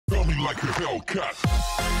like a Hellcat.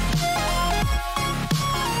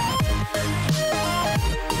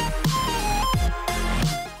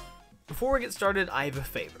 Before we get started, I have a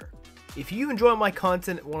favor. If you enjoy my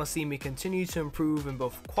content and want to see me continue to improve in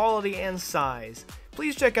both quality and size,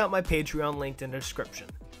 please check out my Patreon linked in the description.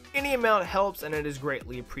 Any amount helps and it is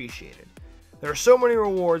greatly appreciated. There are so many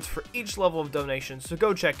rewards for each level of donation, so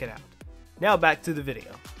go check it out. Now back to the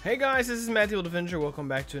video. Hey guys, this is EmeraldAvengerG. Welcome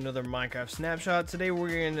back to another Minecraft snapshot. Today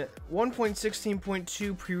we're in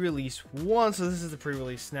 1.16.2 pre-release 1, so this is the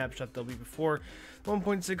pre-release snapshot there'll be before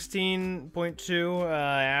 1.16.2.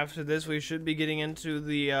 After this we should be getting into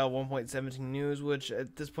the 1.17 news, which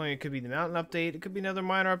at this point it could be the mountain update, it could be another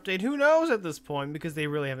minor update, who knows at this point, because they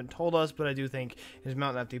really haven't told us, but I do think it's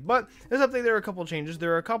mountain update. But this update, there are a couple changes.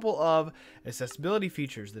 There are a couple of accessibility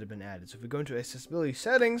features that have been added. So if we go into accessibility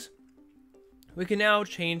settings, we can now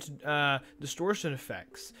change distortion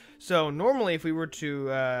effects. So normally if we were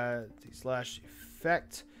to slash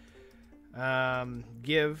effect,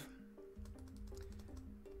 give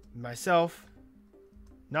myself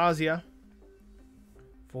nausea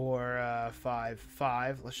for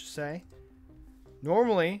 5.5, let's just say,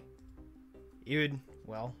 normally you would,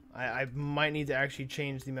 well, I might need to actually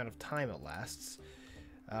change the amount of time it lasts.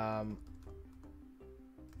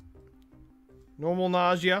 Normal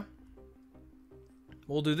nausea,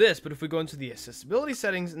 we'll do this, but if we go into the accessibility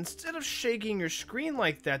settings, instead of shaking your screen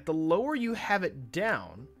like that, the lower you have it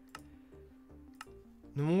down,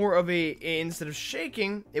 the more of instead of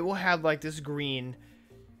shaking, it will have like this green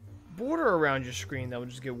border around your screen that will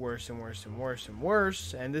just get worse and worse and worse and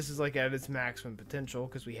worse. And this is like at its maximum potential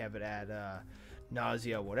because we have it at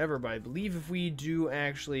nausea, whatever. But I believe if we do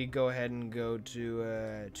actually go ahead and go to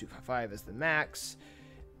 2.5 as the max,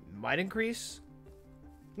 it might increase.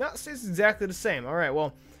 No, it stays exactly the same. All right,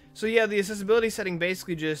 well, so yeah, the accessibility setting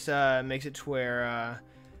basically just makes it to where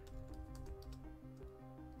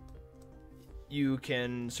you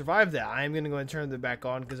can survive that. I'm going to go and turn that back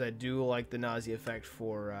on because I do like the nausea effect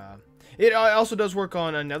for... it also does work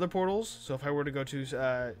on nether portals. So if I were to go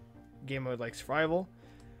to game mode like survival,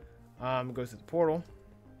 go through the portal,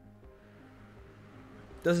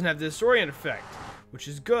 doesn't have the disorient effect, which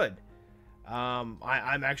is good. I'm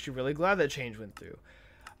actually really glad that change went through.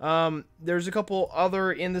 There's a couple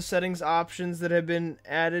other in the settings options that have been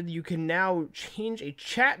added. You can now change a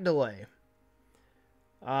chat delay.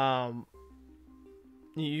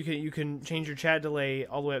 You can change your chat delay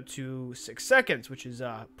all the way up to 6 seconds, which is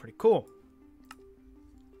pretty cool.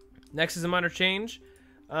 Next is a minor change.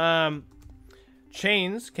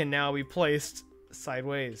 Chains can now be placed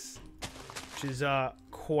sideways, which is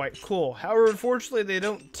quite cool. However, unfortunately, they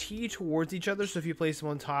don't tee towards each other. So if you place them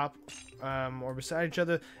on top or beside each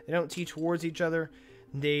other, they don't tee towards each other.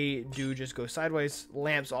 They do just go sideways.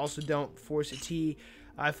 Lamps also don't force a tee.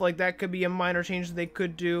 I feel like that could be a minor change that they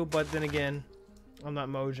could do, but then again, I'm not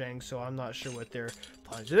Mojang, so I'm not sure what their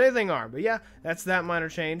plans of anything are. But yeah, that's that minor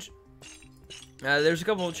change. There's a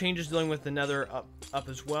couple of changes dealing with the nether up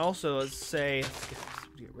as well. So let's say, let's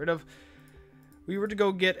get rid of. We were to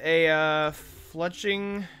go get a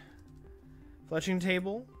fletching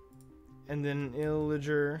table, and then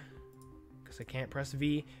illager, because I can't press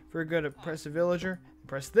V. Very good at press a villager.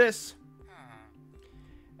 Press this,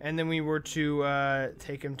 and then we were to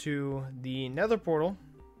take him to the nether portal.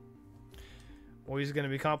 Well, he's going to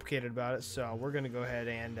be complicated about it, so we're going to go ahead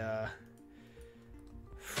and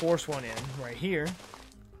force one in right here.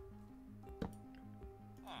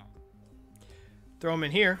 Throw him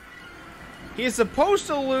in here. He is supposed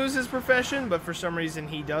to lose his profession, but for some reason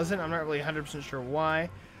he doesn't. I'm not really 100% sure why,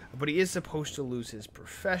 but he is supposed to lose his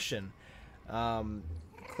profession.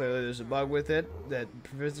 Clearly there's a bug with it that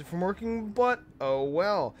prevents it from working, but oh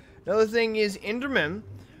well. Another thing is Endermen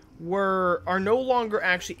are no longer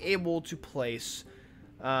actually able to place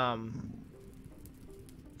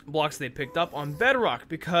blocks they picked up on bedrock,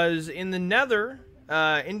 because in the nether,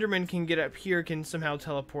 Enderman can get up here, can somehow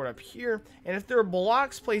teleport up here, and if there are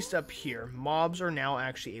blocks placed up here, mobs are now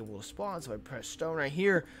actually able to spawn. So if I press stone right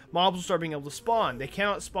here, mobs will start being able to spawn. They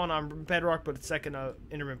cannot spawn on bedrock, but the second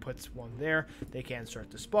Enderman puts one there, they can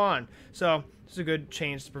start to spawn. So this is a good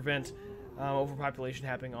change to prevent overpopulation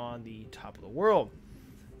happening on the top of the world.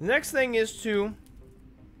 The next thing is to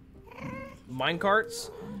minecarts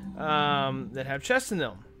that have chests in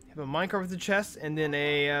them. You have a minecart with a chest and then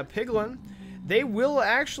a piglin. They will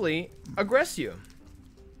actually aggress you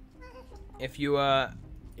if you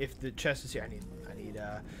if the chest is here. I need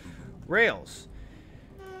rails.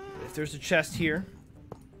 If there's a chest here,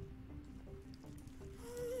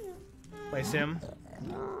 place him,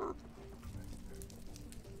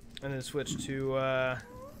 and then switch to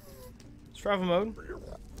survival mode.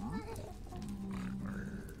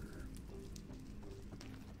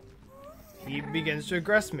 he begins to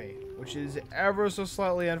aggress me, which is ever so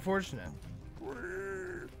slightly unfortunate.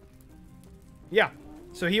 Yeah,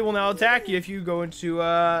 so he will now attack you if you go into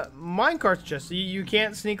minecarts chest. So you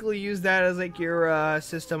can't sneakily use that as like your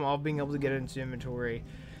system of being able to get into inventory.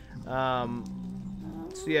 So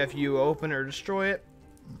yeah, if you open or destroy it,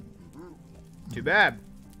 too bad.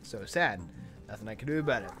 So sad. Nothing I can do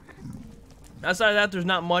about it. Outside of that, there's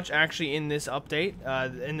not much actually in this update,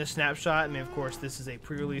 in the snapshot. I mean, of course, this is a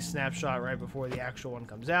pre-release snapshot right before the actual one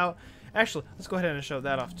comes out. Actually, let's go ahead and show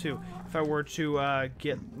that off too. If I were to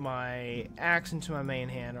get my axe into my main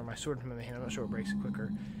hand, or my sword into my main hand, I'm not sure what breaks it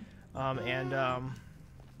quicker.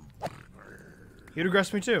 He'd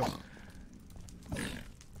aggress me too.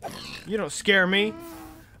 You don't scare me.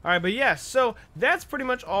 Alright, but yeah, so that's pretty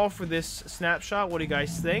much all for this snapshot. What do you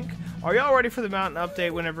guys think? Are y'all ready for the mountain update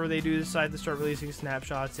whenever they do decide to start releasing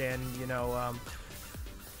snapshots and, you know,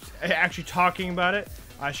 actually talking about it?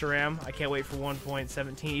 I sure am. I can't wait for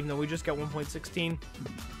 1.17, even though we just got 1.16.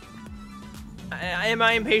 Am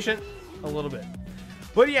I impatient? A little bit.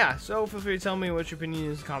 But yeah, so feel free to tell me what your opinion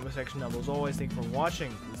is in the comment section down below. As always, thank you for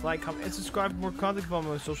watching. Please like, comment, and subscribe for more content. Follow me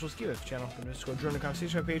on social media channel. Just go join the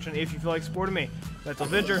conversation on Patreon if you feel like supporting me. That's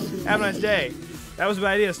Avenger. Have a nice day. That was a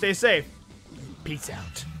bad idea. Stay safe. Peace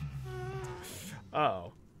out.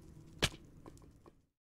 Uh-oh.